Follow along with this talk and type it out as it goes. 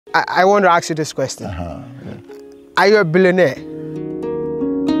I want to ask you this question. Yeah. Are you a billionaire?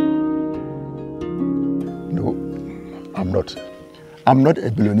 No, I'm not. I'm not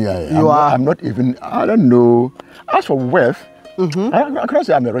a billionaire. You are? I'm not even, I don't know. As for wealth, I cannot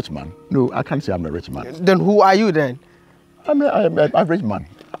say I'm a rich man. No, I can't say I'm a rich man. Then who are you then? I'm an average man.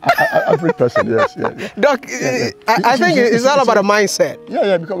 Average person, yes. Doc, I think it's all about a mindset.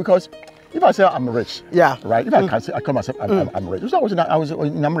 Yeah, because if I say I'm rich, right? If I can say I call myself I'm rich. So I was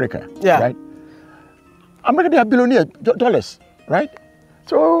in America, right? America, they are billionaire dollars, right?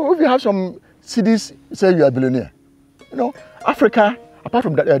 So if you have some cities, say you are a billionaire. You know, Africa, apart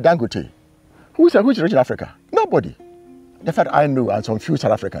from Dangote, who's rich in Africa? Nobody. The fact I know and some few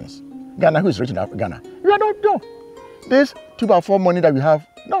South Africans. Ghana, who's rich in Ghana? You are not, no. This 2x4 money that we have,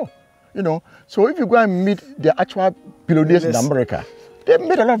 no. You know, so if you go and meet the actual billionaires in America, they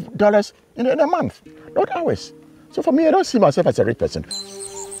made a lot of dollars in a month, not hours. So for me, I don't see myself as a rich person.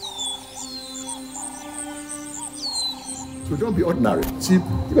 So don't be ordinary. See,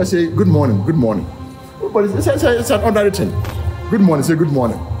 if I say good morning, but it's an ordinary thing. Good morning, say good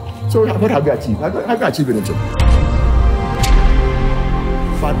morning. So what have you achieved? Have you achieved anything?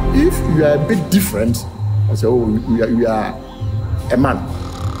 But if you are a bit different, I say, oh, we are a man,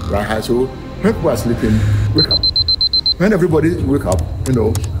 right? So when people are sleeping, wake up. When everybody wake up, you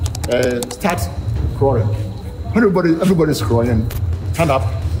know, start crawling. When everybody's crawling, stand up.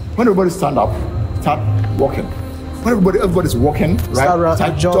 When everybody stand up, start walking. When everybody's walking, right?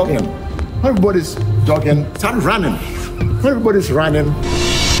 Start jogging. When everybody's jogging, start running. When everybody's running,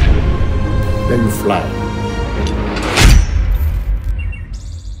 then you fly.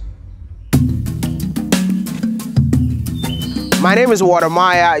 My name is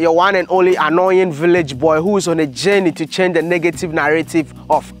WODEMAYA, your one and only annoying village boy who is on a journey to change the negative narrative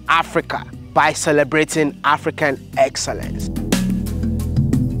of Africa by celebrating African excellence.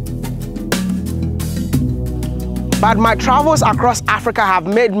 But my travels across Africa have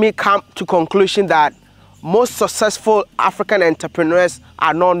made me come to the conclusion that most successful African entrepreneurs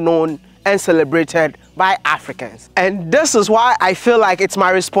are not known and celebrated by Africans. And this is why I feel like it's my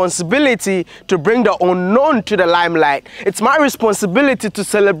responsibility to bring the unknown to the limelight. It's my responsibility to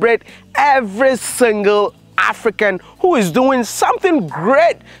celebrate every single African who is doing something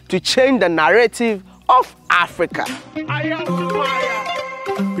great to change the narrative of Africa. Believing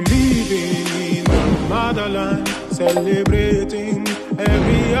in the motherland, celebrating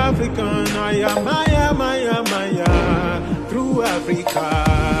every African. Maya, through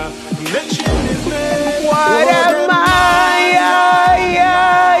Africa. Nation is made. WODEMAYA,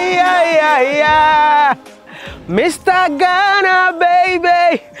 Mr. Ghana,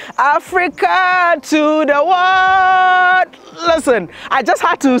 baby, Africa to the world. Listen, I just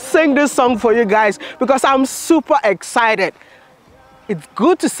had to sing this song for you guys because I'm super excited. It's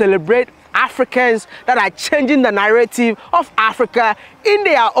good to celebrate Africans that are changing the narrative of Africa in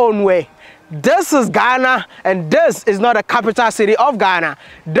their own way. This is Ghana, and this is not the capital city of Ghana.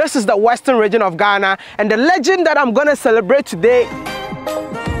 This is the western region of Ghana, and the legend that I'm gonna celebrate today.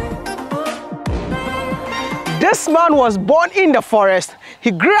 This man was born in the forest.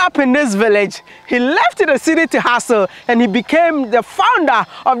 He grew up in this village. He left the city to hustle, and he became the founder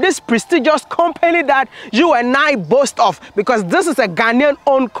of this prestigious company that you and I boast of, because this is a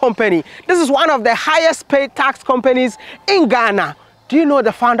Ghanaian-owned company. This is one of the highest paid tax companies in Ghana. Do you know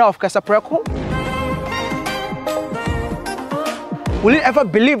the founder of Kesapreko? Will you ever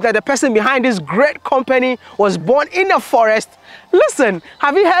believe that the person behind this great company was born in the forest? Listen,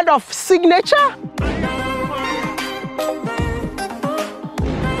 have you heard of Signature?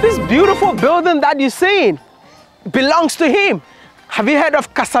 This beautiful building that you're seeing belongs to him. Have you heard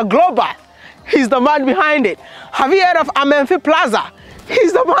of Casa Global? He's the man behind it. Have you heard of Amenfi Plaza?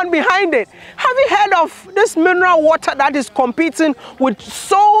 He's the man behind it. Have you heard of this mineral water that is competing with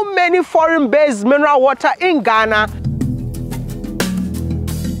so many foreign-based mineral water in Ghana?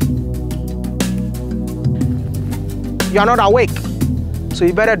 You're not awake, so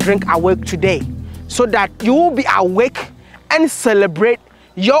you better drink awake today so that you will be awake and celebrate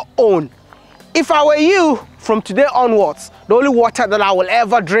your own. If I were you, from today onwards, the only water that I will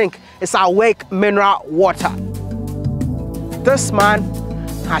ever drink is awake mineral water. This man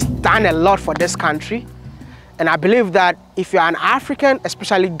has done a lot for this country, and I believe that if you're an African,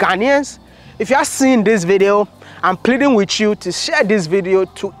 especially Ghanaians, if you are seeing this video, I'm pleading with you to share this video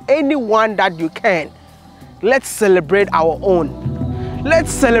to anyone that you can. Let's celebrate our own.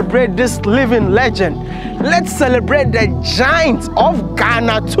 Let's celebrate this living legend. Let's celebrate the giants of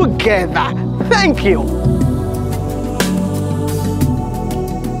Ghana together. Thank you.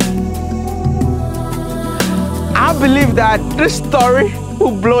 I believe that this story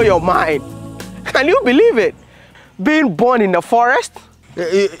will blow your mind. Can you believe it? Being born in the forest?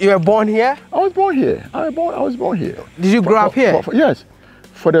 You were born here? I was born here. I was born here. Did you grow up here? Yes.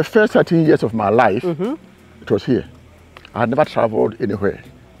 For the first 13 years of my life, it was here. I had never traveled anywhere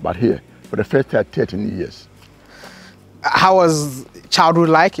but here for the first 13 years. How was childhood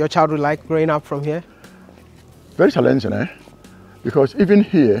like, your childhood like growing up from here? Very challenging, eh? Because even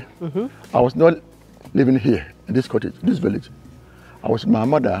here, I was not living here in this cottage, this village. I was with my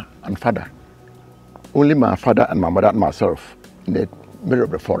mother and father. Only my father and my mother and myself in the middle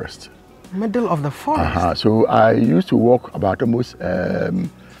of the forest. Middle of the forest? So I used to walk about almost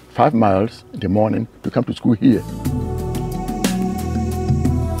 5 miles in the morning to come to school here.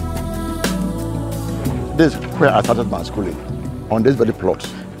 This is where I started my schooling, on this very plot.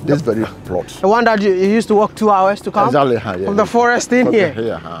 This very plot. The one that you used to walk 2 hours to come? Exactly, yeah. From the forest in here?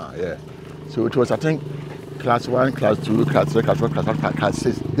 Yeah. So it was, I think, class 1, class 2, class 3, class 4, class 5, class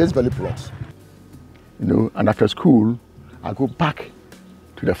 6. This very plot. You know, and after school, I go back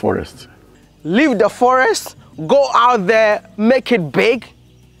to the forest. Leave the forest, go out there, make it big,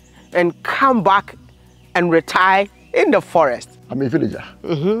 and come back and retire in the forest. I'm a villager.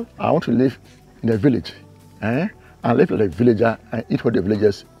 I want to live in a village. And live like a villager and eat what the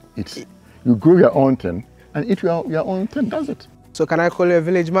villagers eat. You grow your own thing and eat your own thing, that's it. So can I call you a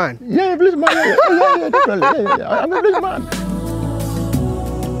village man? Yeah, a village man, yeah, definitely. Yeah. I'm a village man.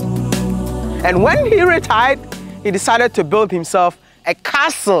 And when he retired, he decided to build himself a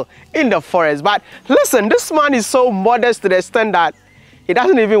castle in the forest. But listen, this man is so modest to the extent that he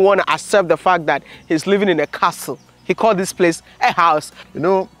doesn't even want to accept the fact that he's living in a castle. He called this place a house. You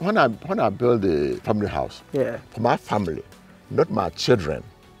know, when I build a family house, for my family, not my children,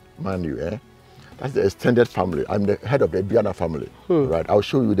 mind you, that's the extended family. I'm the head of the Biana family, right? I'll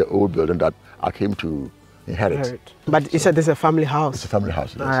show you the old building that I came to inherit. But you said this is a family house. It's a family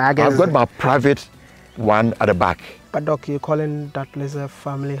house, yes. I guess I've got my private one at the back. But Doc, you're calling that place a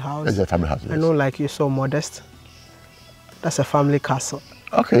family house? It's a family house, yes. I know, like, you're so modest. That's a family castle.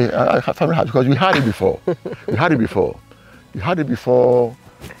 Okay, a family house, because we had it before. We had it before.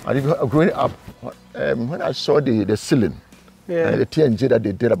 And even growing up, when I saw the ceiling, the TNG that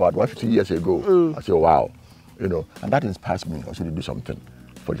they did about 150 years ago, I said, wow, you know, and that inspires me also to do something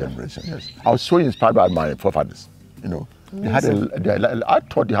for generation. Yes, I was so inspired by my forefathers. You know, I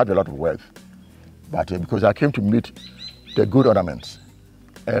thought they had a lot of wealth, but because I came to meet the good ornaments,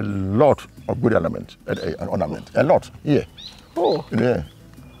 a lot of good ornaments, a lot. Yeah. Oh. Yeah.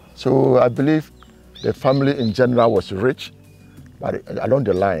 So I believe the family in general was rich, but along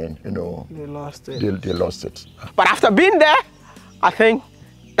the line, you know, they lost it. They lost it. But after being there, I think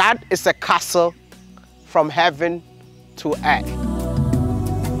that is a castle from heaven to earth.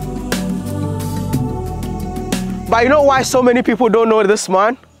 But you know why so many people don't know this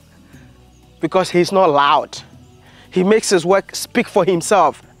man? Because he's not loud. He makes his work speak for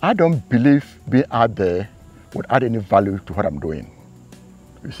himself. I don't believe being out there would add any value to what I'm doing.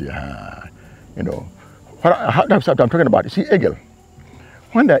 You see, you know, that's what I'm talking about. You see, eagle.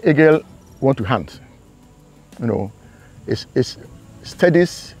 When the eagle want to hunt, you know, it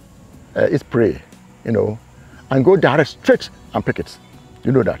studies its prey, you know, and go direct straight and pick it.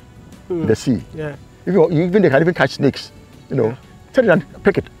 You know that, the sea. Yeah. Even they can even catch snakes, you know, study it and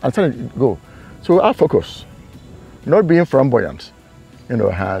pick it and send it go. So I focus, not being flamboyant, you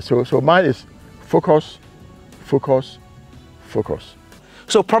know. So mine is focus, focus, focus.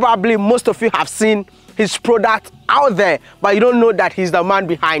 So probably most of you have seen his product out there, but you don't know that he's the man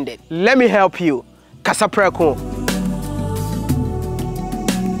behind it. Let me help you. Kasapreko.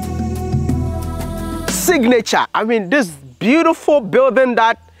 Signature. I mean, this beautiful building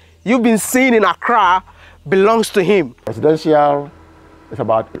that you've been seeing in Accra belongs to him. Residential is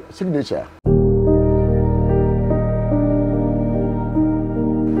about signature.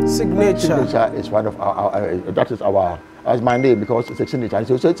 Signature is one of that is our, as my name, because it's a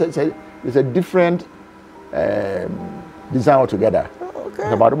signature. So it's a different design altogether. Okay.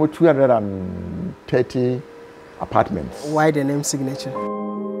 It's about almost 230 apartments. Why the name Signature?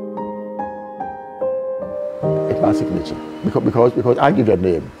 It's my signature. Because I give the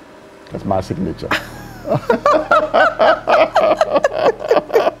name. That's my signature.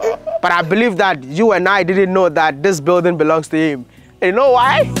 But I believe that you and I didn't know that this building belongs to him. And you know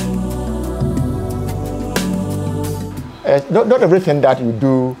why? Not everything that you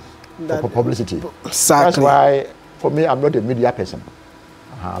do for publicity. Exactly. That's why, for me, I'm not a media person.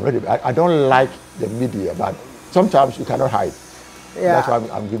 I don't like the media, but sometimes you cannot hide. Yeah. That's why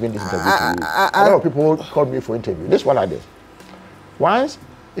I'm giving this interview to you. A lot of people call me for interview. This is what I did. Once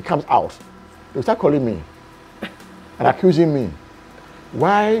it comes out, they start calling me and accusing me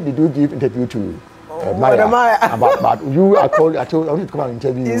why did you give interview to Maya? But you, I want to come and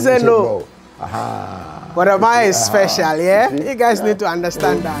interview you. He said no. Aha. WODEMAYA is special, yeah? You guys need to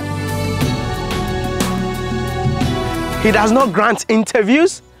understand that. He does not grant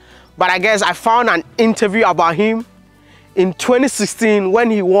interviews, but I guess I found an interview about him in 2016 when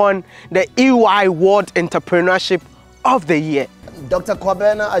he won the EY World Entrepreneurship of the Year. Dr.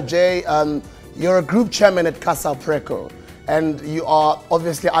 Kwabena Ajay, you're a group chairman at Casa Preco, and you are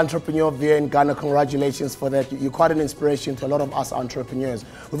obviously an entrepreneur here in Ghana. Congratulations for that. You're quite an inspiration to a lot of us entrepreneurs.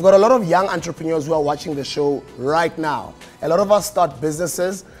 We've got a lot of young entrepreneurs who are watching the show right now. A lot of us start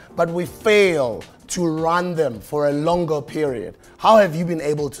businesses, but we fail to run them for a longer period. How have you been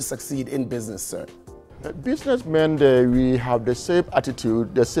able to succeed in business, sir? Businessmen, we have the same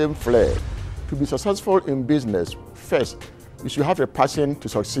attitude, the same flair. To be successful in business, first, you should have a passion to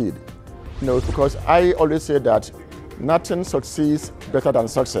succeed. You know, because I always say that nothing succeeds better than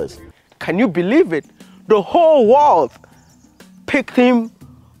success. Can you believe it? The whole world picked him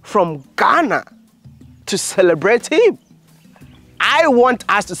from Ghana to celebrate him. I want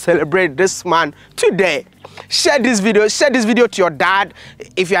us to celebrate this man today. Share this video to your dad.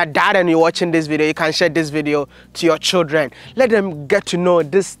 If you're a dad and you're watching this video, you can share this video to your children. Let them get to know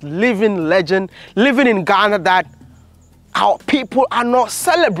this living legend, living in Ghana, that our people are not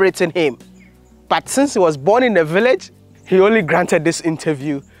celebrating him. But since he was born in the village, he only granted this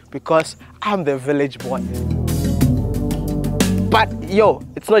interview because I'm the village boy. But yo,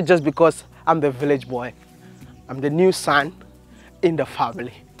 it's not just because I'm the village boy. I'm the new son in the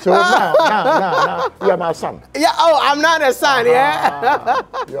family. So now, you are my son. Yeah, oh, I'm not a son, yeah?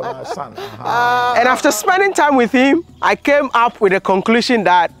 You are my son. And after spending time with him, I came up with a conclusion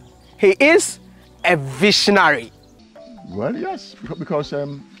that he is a visionary. Well, yes, because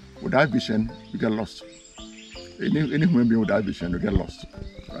without vision, you get lost. Any human being without vision, you get lost.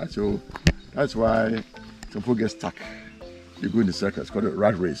 Right? So that's why some people get stuck. You go in the circle, it's called a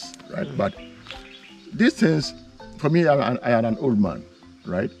rat race, right? But these things, for me, I am an old man,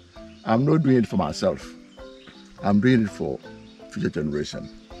 right? I'm not doing it for myself. I'm doing it for future generation.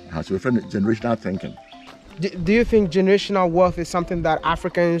 So we're generational thinking. Do you think generational wealth is something that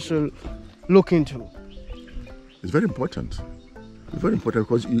Africans should look into? It's very important. It's very important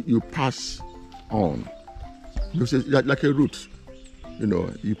because you pass on. You say like a route. You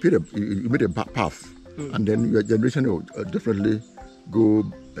know, you made a path, and then your generation will definitely go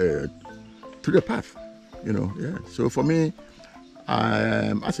to the path. You know, yeah. So for me,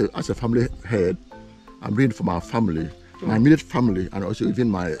 as a family head, I'm doing it for my family, my immediate family, and also even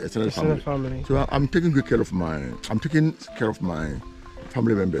my extended family. So I'm taking good care of my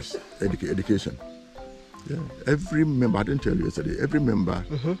family members' education. Yeah. Every member, I didn't tell you yesterday, every member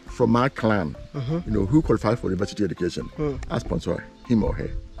from my clan, you know, who qualifies for university education, I sponsor him or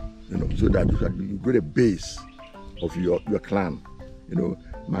her. You know, so that you get a base of your clan. You know,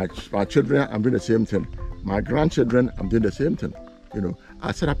 my children, I'm doing the same thing. My grandchildren, I'm doing the same thing. You know,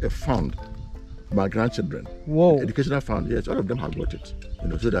 I set up a fund for my grandchildren. Whoa. Educational fund, yes, all of them have got it. You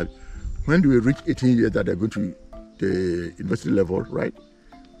know, so that when they reach 18 years that they're going to the university level, right?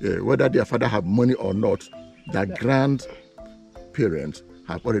 Whether their father have money or not, their grandparents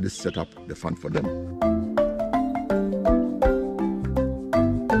have already set up the fund for them.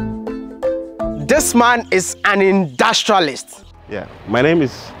 This man is an industrialist. Yeah, my name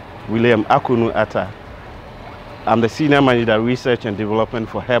is William Akunu Atta. I'm the Senior Manager Research and Development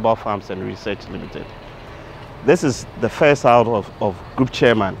for Herbal Farms and Research Limited. This is the first house of Group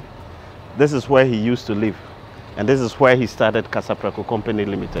Chairman. This is where he used to live. And this is where he started Casa Preco Company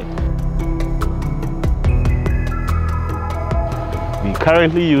Limited. We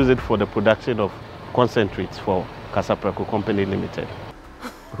currently use it for the production of concentrates for Casa Preco Company Limited.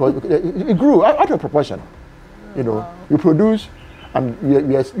 Because it grew out of proportion. You know, you produce and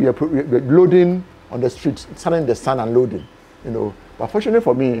we are loading on the streets, standing in the sun and loading. You know, but fortunately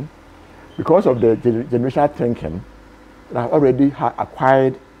for me, because of the generational thinking, I already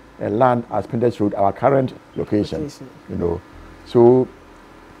acquired land as Penders Road, our current location. You know, so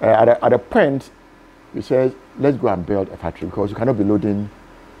at a point, we said, let's go and build a factory because you cannot be loading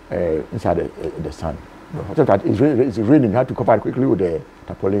inside the sun. You know, that it's raining, you have to cover it quickly with the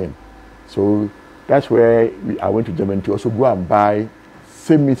tarpaulin. So that's where I went to Germany to also go and buy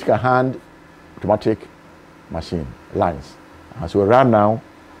semi-meter hand automatic machine lines. So right now,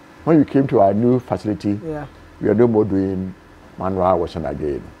 when we came to our new facility, we are no more doing manual washing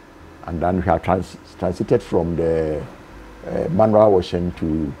again. And then we have transited from the manual washing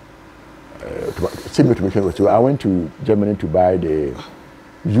to semi-automation. So I went to Germany to buy the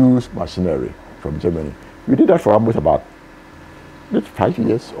used machinery from Germany. We did that for almost about 5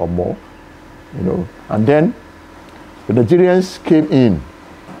 years or more, you know. And then the Nigerians came in.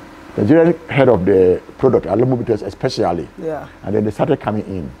 The Nigerian head of the product, automobiles especially. Yeah. And then they started coming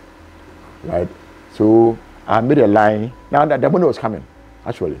in, right? So I made a line. Now that the money was coming,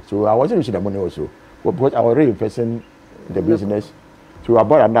 actually. So I wasn't using the money also, but because I was already investing in the business. So I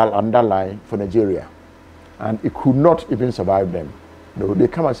bought another line for Nigeria, and it could not even survive them. You know, they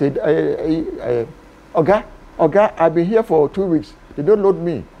come and said, Oga, I've been here for 2 weeks. They don't load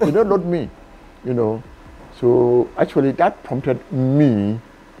me. They don't load me. You know. So actually, that prompted me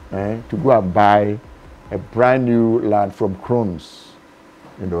to go and buy a brand new line from Krones.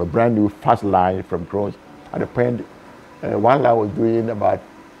 You know, a brand new fast line from Krones. At the point, one line was doing about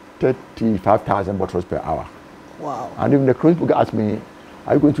 35,000 bottles per hour. Wow. And even the Krones people asked me,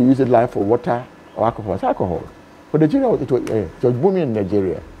 are you going to use the line for water or alcohol? It's alcohol. But Nigeria, it was booming in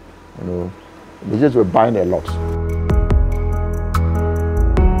Nigeria. You know, Nigerians were buying a lot.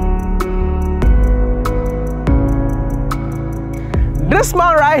 This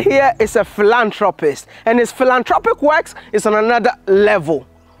man right here is a philanthropist, and his philanthropic works is on another level.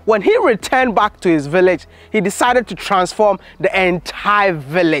 When he returned back to his village, he decided to transform the entire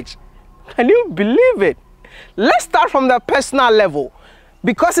village. Can you believe it? Let's start from the personal level.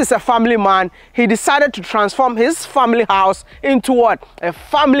 Because he's a family man, he decided to transform his family house into what? A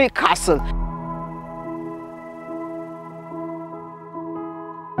family castle.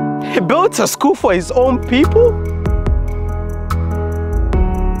 He built a school for his own people.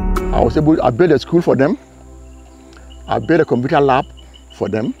 I built a school for them. I built a computer lab for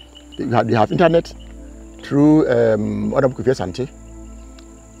them. They have internet through WODEMAYA.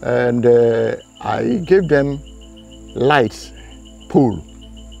 And I gave them lights pole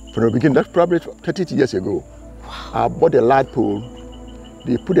from the beginning. That's probably 30 years ago. Wow. I bought a light pole.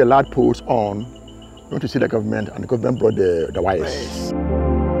 They put the light poles on. I went to see the government, and the government brought the wires.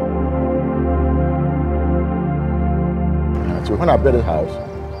 So when I built this house,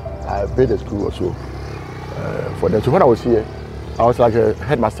 I built a school also for them. So when I was here, I was like a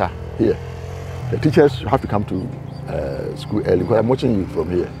headmaster here. The teachers have to come to school early because I'm watching you from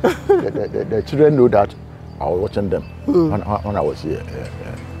here. the children know that I was watching them when I was here.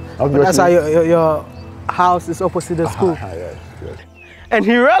 That's how your house is opposite the school. Yes. And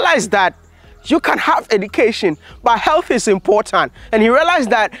he realized that you can have education, but health is important. And he realized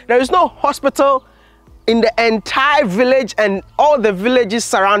that there is no hospital in the entire village and all the villages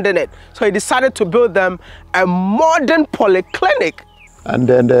surrounding it. So he decided to build them a modern polyclinic. And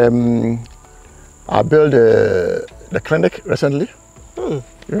then I built the clinic recently.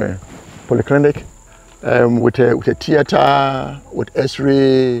 Yeah, polyclinic with a theater, with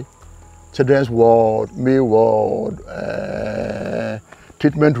X-ray, children's ward, male ward,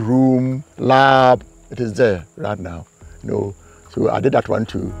 treatment room, lab. It is there right now. You know, so I did that one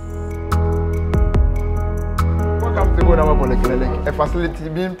too. Welcome to WODEMAYA Polyclinic, a facility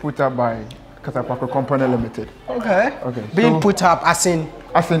being put up by Kasapako Company Limited. Okay. Being put up as in?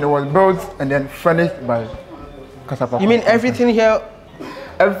 As in it was built and then furnished by Kasapako. You mean everything here?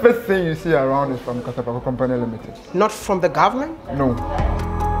 Everything you see around is from Kasapako Company Limited. Not from the government? No.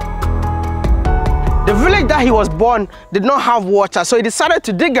 The village that he was born did not have water, so he decided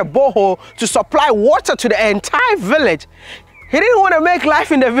to dig a borehole to supply water to the entire village. He didn't want to make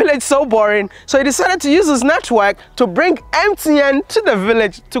life in the village so boring, so he decided to use his network to bring MTN to the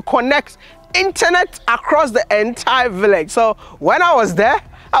village to connect internet across the entire village. So when I was there,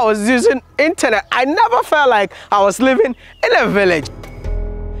 I was using internet. I never felt like I was living in a village.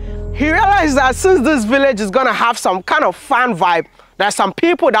 He realized that since this village is going to have some kind of fun vibe, there's some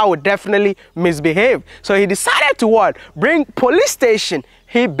people that would definitely misbehave. So he decided to what? Bring police station.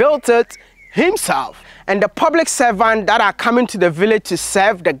 He built it himself. And the public servant that are coming to the village to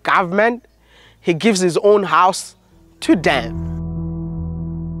serve the government, he gives his own house to them.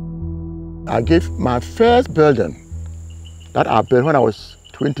 I gave my first building that I built when I was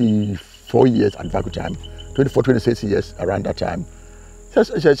 24 years at Vacu time, 24, 26 years around that time. It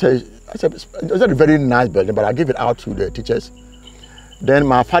was a very nice building, but I gave it out to the teachers. Then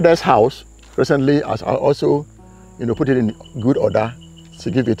my father's house, recently, I also put it in good order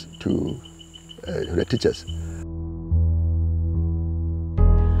to give it to the teachers.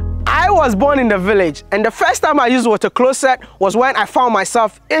 I was born in the village, and the first time I used water closet was when I found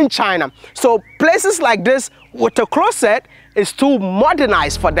myself in China. So places like this, water closet is too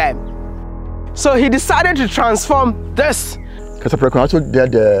modernized for them. So he decided to transform this. Kasapako also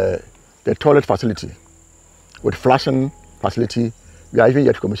did the toilet facility with flashing facility. We are even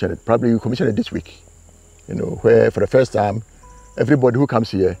yet to commission it. Probably we commission it this week. Where for the first time, everybody who comes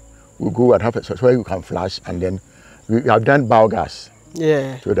here will go and have it, so where you can flash, and then we have done biogas.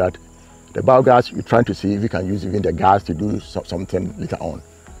 Yeah. So that the biogas, we're trying to see if we can use even the gas to do something later on.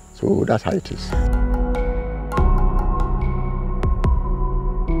 So that's how it is.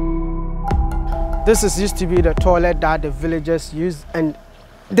 This used to be the toilet that the villagers use, and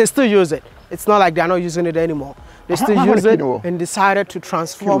they still use it. It's not like they're not using it anymore. They still use it and decided to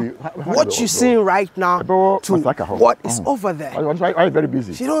transform what you're seeing right now to what is over there. I'm very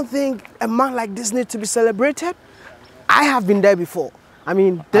busy. So you don't think a man like this needs to be celebrated? I have been there before. I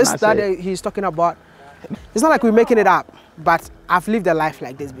mean, this that he's talking about, it's not like we're making it up, but I've lived a life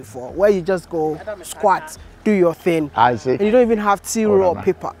like this before, where you just go squat, do your thing, and you don't even have tea roll or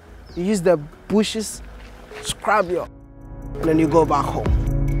paper. You use the bushes, scrub your, and then you go back home.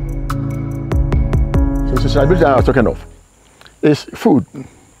 So sustainability that I was talking of is food,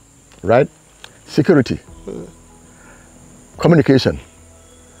 right? Security, communication,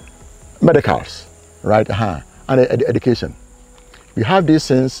 medicals, right? And education. We have these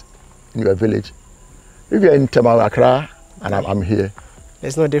things in your village. If you're in Tamale, Accra, and I'm here,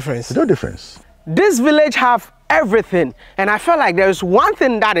 there's no difference. There's no difference. This village have everything, and I feel like there's one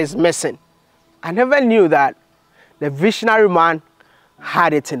thing that is missing. I never knew that the visionary man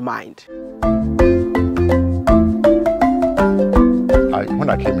had it in mind. When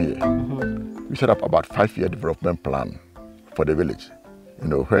I came here, we set up about 5-year development plan for the village. You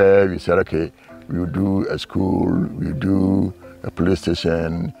know, where we said, okay, we'll do a school, we'll do a police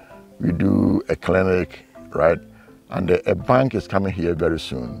station, we do a clinic, right? And a bank is coming here very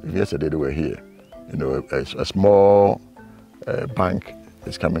soon. Yesterday they were here. You know, a small bank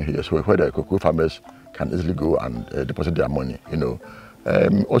is coming here, so where the cocoa farmers can easily go and deposit their money. You know,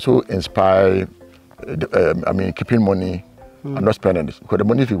 also inspire. Keeping money and not spending it. Because the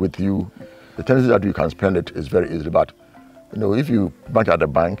money is with you, the tendency that you can spend it is very easily. But you know, if you bank at the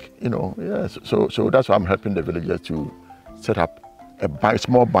bank, you know, yes. So that's why I'm helping the villagers to set up a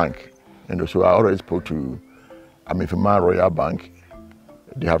small bank. You know, so I already spoke to, Fima Royal Bank.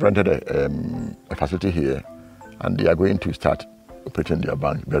 They have rented a facility here, and they are going to start operating their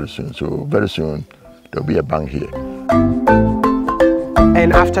bank very soon. So very soon, there'll be a bank here.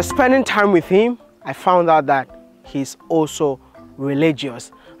 And after spending time with him, I found out that he's also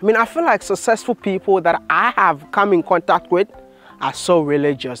religious. I mean, I feel like successful people that I have come in contact with are so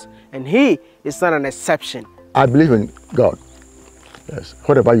religious, and he is not an exception. I believe in God. Yes.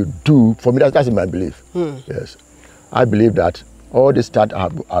 Whatever you do, for me, that's my belief. Yes. I believe that all this that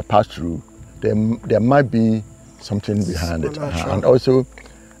I passed through, there might be something behind it. And also,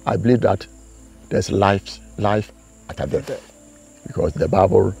 I believe that there's life after death. Because the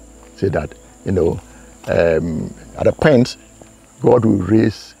Bible says that, you know, at a point, God will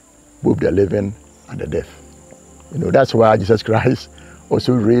raise both the living and the dead. You know, that's why Jesus Christ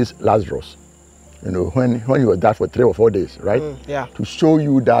also raised Lazarus. You know, when he was dead for 3 or 4 days, right? Yeah. To show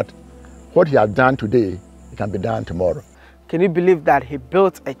you that what he has done today, it can be done tomorrow. Can you believe that he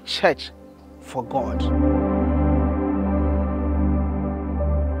built a church for God?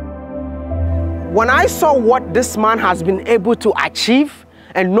 When I saw what this man has been able to achieve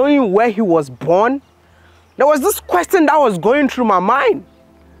and knowing where he was born, there was this question that was going through my mind.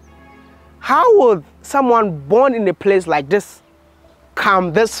 How would someone born in a place like this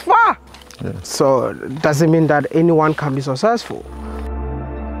come this far? Yeah. So does it mean that anyone can be successful?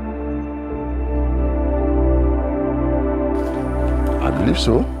 I believe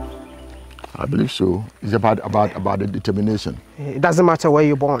so. I believe so. It's about the determination. It doesn't matter where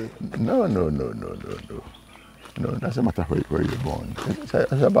you're born. No. No, it doesn't matter where you're born.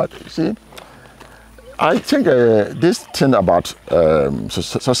 It's about, see, I think this thing about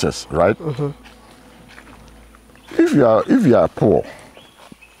success, right? If you are poor,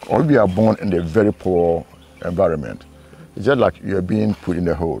 or if you are born in a very poor environment, it's just like you're being put in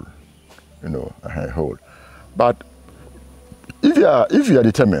a hole, you know, a hole. But if you are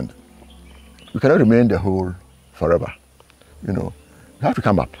determined, you cannot remain in the hole forever. You know, you have to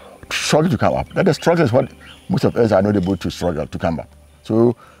come up, struggle to come up. That the struggle is what most of us are not able to struggle to come up.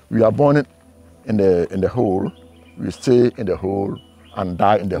 So we are born in the hole, we stay in the hole and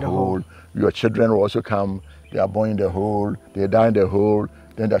die in the hole. Your children will also come, they are born in the hole, they die in the hole,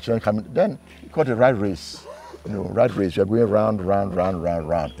 then their children come in. Then you call it the right race. You know, right race, you are going round,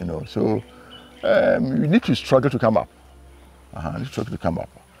 you know. So you need to struggle to come up. You need to struggle to come up.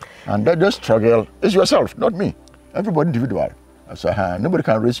 And that struggle is yourself, not me. Everybody individual. So nobody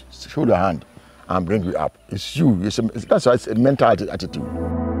can raise shoulder hand and bring you up. It's you. That's why it's a mental attitude.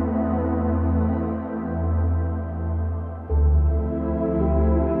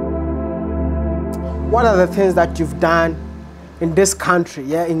 What are the things that you've done in this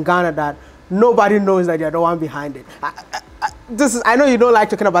country, in Ghana, that nobody knows that you're the one behind it. I know you don't like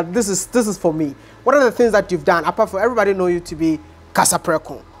talking about this is for me. What are the things that you've done, apart from everybody know you to be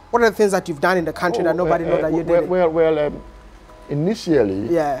Kasapreko? What are the things that you've done in the country that nobody knows that you did? Well, initially,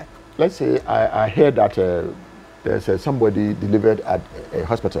 let's say I heard that there's somebody delivered at a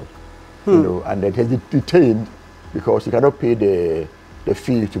hospital, you know, and then he's detained because he cannot pay the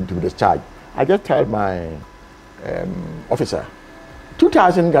fee to be discharged. I just tell my officer,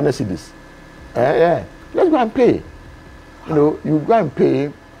 2,000 Ghana cedis. Let's go and pay. You know, you go and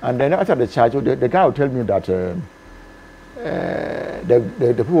pay, and then after the charge, the guy will tell me that the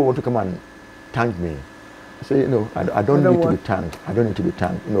people want to come and thank me. I say, you know, I don't need to be thanked. I don't need to be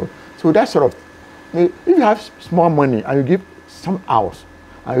thanked. You know, so that sort of, if you have small money and you give some hours,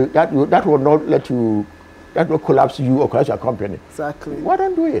 and that will not let you, that will collapse you or collapse your company. Exactly. Why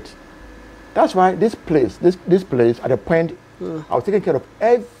don't do it? That's why this place at a point, I was taking care of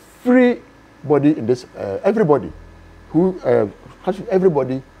everybody in this, everybody who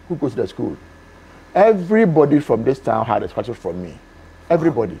goes to the school. Everybody from this town had a scholarship from me.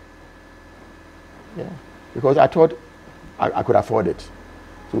 Everybody. Yeah. Because I thought I could afford it.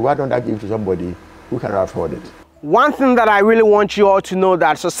 So why don't I give to somebody who cannot afford it? One thing that I really want you all to know,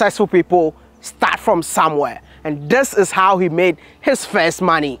 that successful people start from somewhere. And this is how he made his first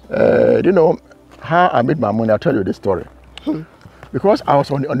money. You know, how I made my money, I'll tell you this story. Because I was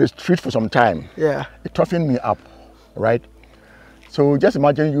on the street for some time. Yeah. It toughened me up, right? So just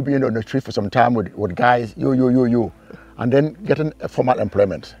imagine you being on the street for some time with guys, you, and then getting a formal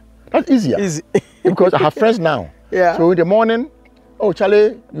employment. That's easier. Easy. Because I have friends now. Yeah. So in the morning, oh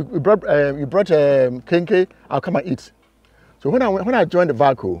Charlie, you brought kenke, I'll come and eat. So when I joined the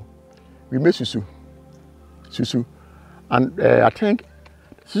Valco, we made susu, and I think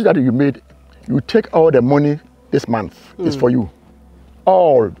susu that you made, you take all the money this month is for you,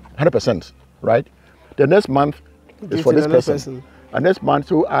 all 100%, right? The next month is for this person. And next month,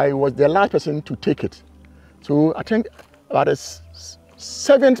 so I was the last person to take it. So I think about the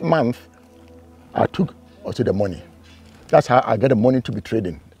 7th month, I took also the money. That's how I get the money to be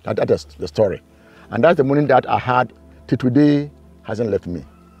trading. That's the story. And that's the money that I had till today hasn't left me.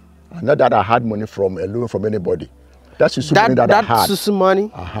 And not that I had money from a loan from anybody. That's the money that I had. That's money?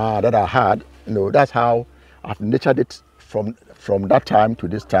 That I had. You know, that's how I've nurtured it from that time to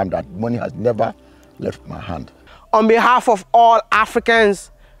this time, that money has never left my hand. On behalf of all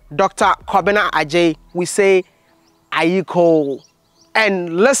Africans, Dr. Kwabena Adjei, we say Ayiko.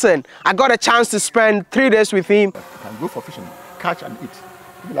 And listen, I got a chance to spend 3 days with him. You can go for fishing, catch and eat.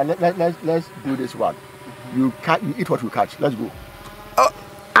 Let's do this one. You eat what you catch. Let's go.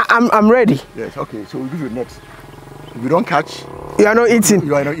 I'm ready. Yes, okay. So we'll give you next. If you don't catch, you are not eating.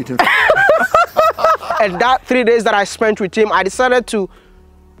 You are not eating. And that 3 days that I spent with him, I decided to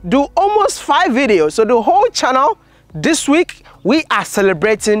do almost 5 videos. So the whole channel, this week, we are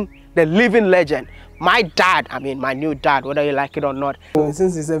celebrating the living legend. My dad, I mean my new dad, whether you like it or not.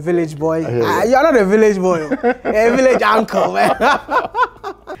 Since he's a village boy, you're not a village boy, you're a village uncle, man.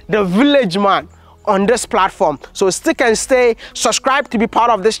 The village man on this platform. So stick and stay, subscribe to be part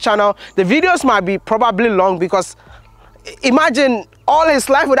of this channel. The videos might be probably long because imagine all his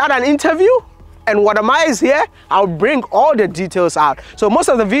life without an interview. And WODEMAYA is here, I'll bring all the details out. So most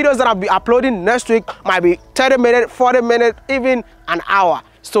of the videos that I'll be uploading next week might be 30 minutes, 40 minutes, even an hour.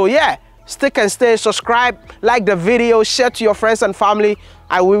 So yeah, stick and stay, subscribe, like the video, share to your friends and family.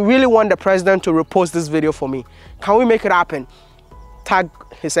 I will really want the president to repost this video for me. Can we make it happen? Tag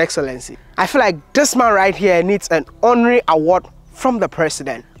His Excellency. I feel like this man right here needs an honorary award from the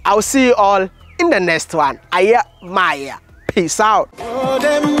president. I'll see you all in the next one. Maya. Peace out.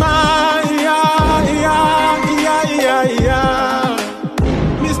 WODEMAYA.